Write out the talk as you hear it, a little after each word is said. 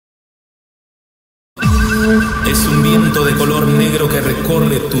Es un viento de color negro que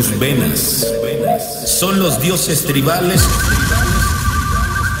recorre tus venas. Son los dioses tribales.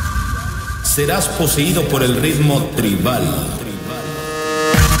 Serás poseído por el ritmo tribal.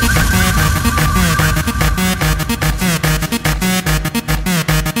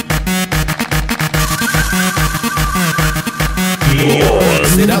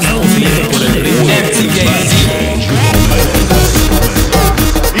 Serás poseído por el ritmo tribal.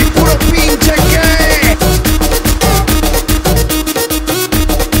 Y puro pinche que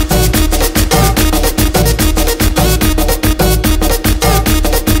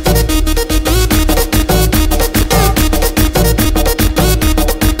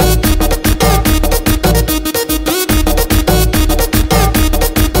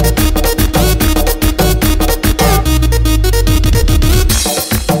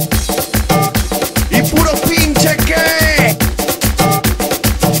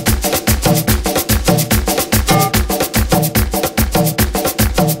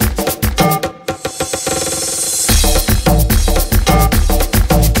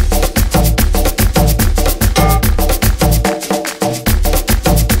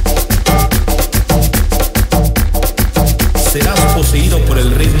Serás poseído por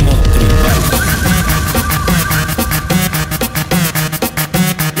el ritmo tribal.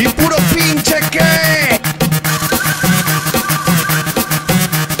 y puro pinche que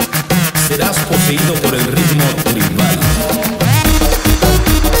Serás poseído por el ritmo tribal.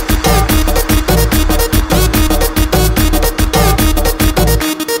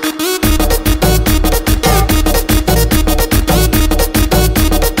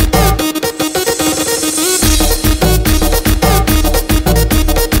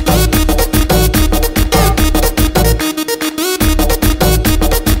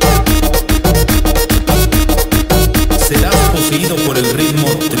 Serás poseído por el ritmo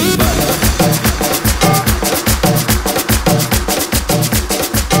tribal.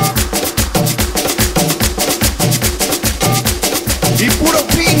 y puro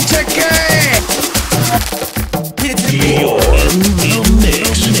pinche que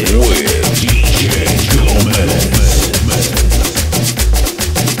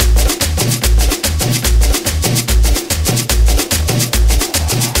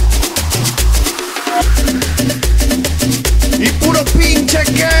y puro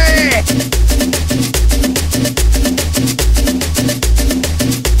pinche que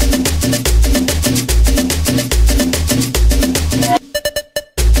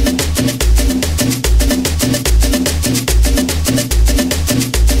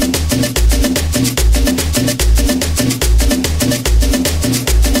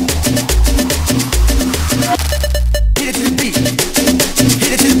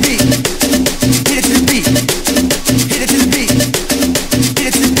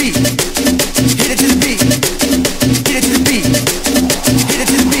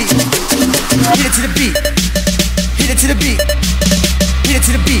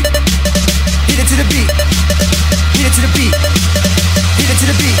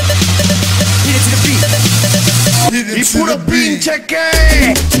y puro pinche que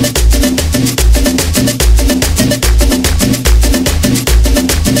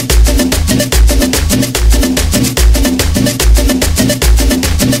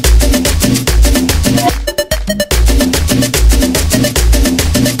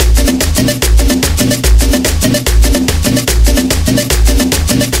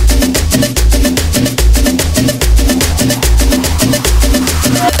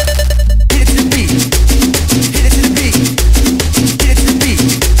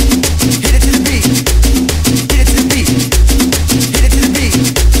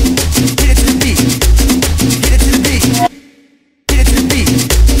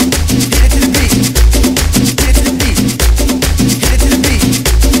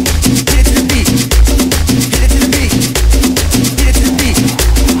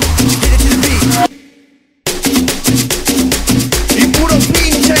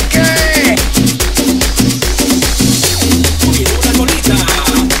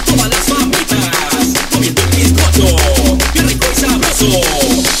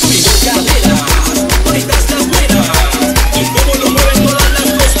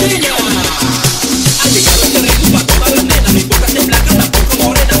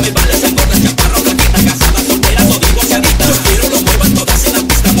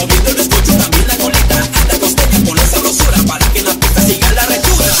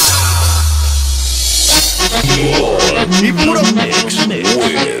y puro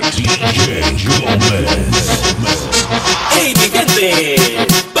 ¡Hey, mi gente!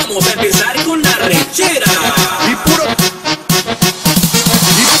 Vamos a empezar con la rechera. y puro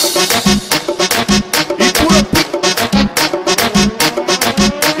y puro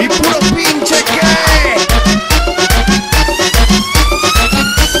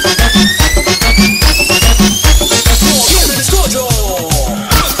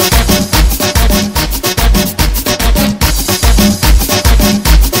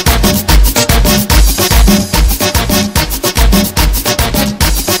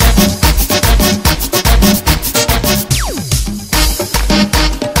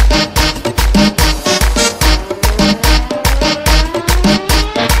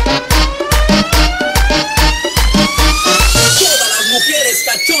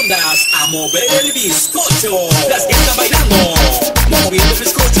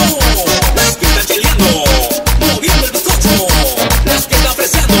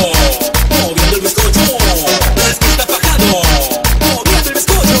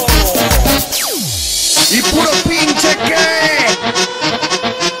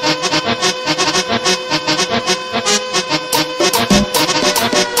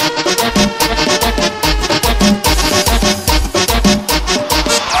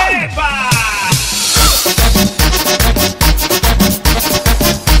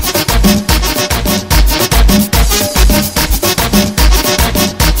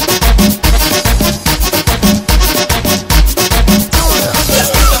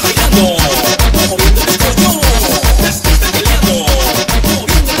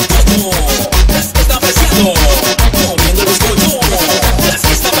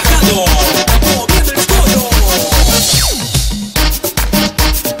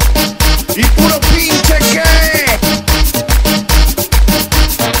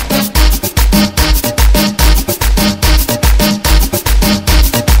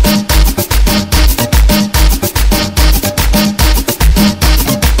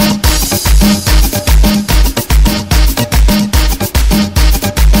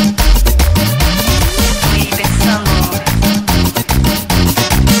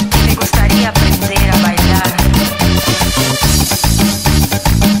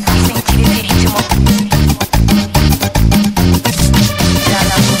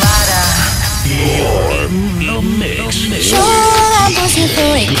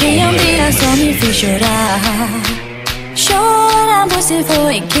que un día só me fez chorar. Chorar, você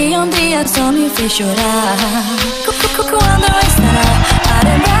foi que um dia só me fez chorar. Quando estará a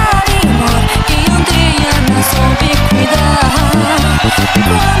lembrar de amor que um dia não soube cuidar?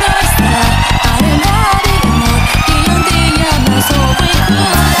 Quando estará a lembrar de amor que um dia não soube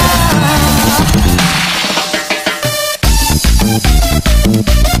cuidar?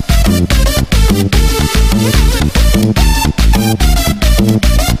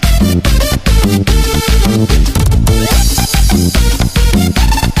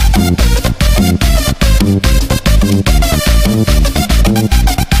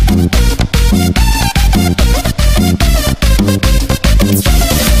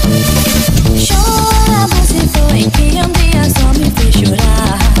 Chora, você foi que um dia só me fez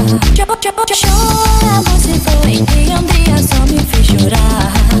chorar. Chora, você foi que um dia só me fez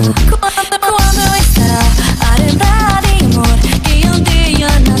chorar. Quando estará a lembrar de amor que um dia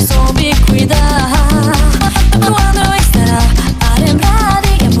não soube cuidar? Quando estará a lembrar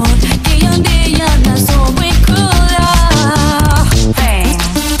de amor que um dia não soube cuidar? Vem,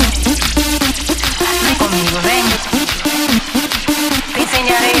 vem conmigo, vem. Te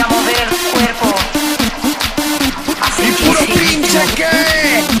enseñaré a mover el cuerpo. Así Y que puro sí, pinche que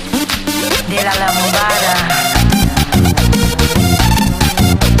de la lambada.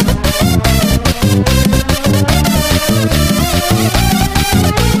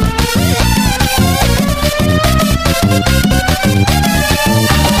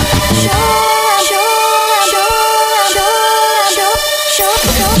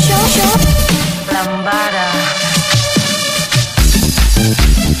 Lambada.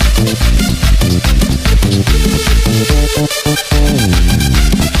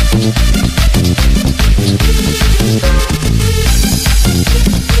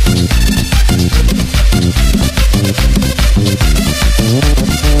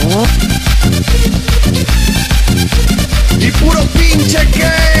 y puro pinche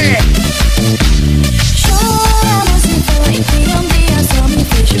que Chora, você foi que um dia só me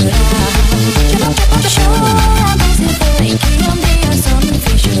fez chorar. Chora, você foi que um dia só me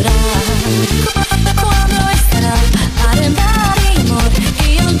fez chorar. Quando estará a lembrar de amor que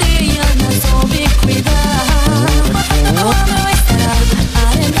um dia não soube cuidar? Quando estará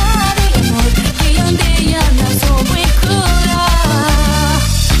a lembrar de amor que um dia não soube cuidar?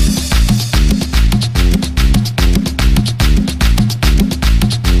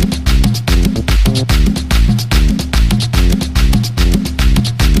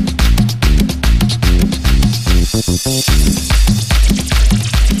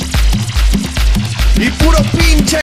 y puro pinche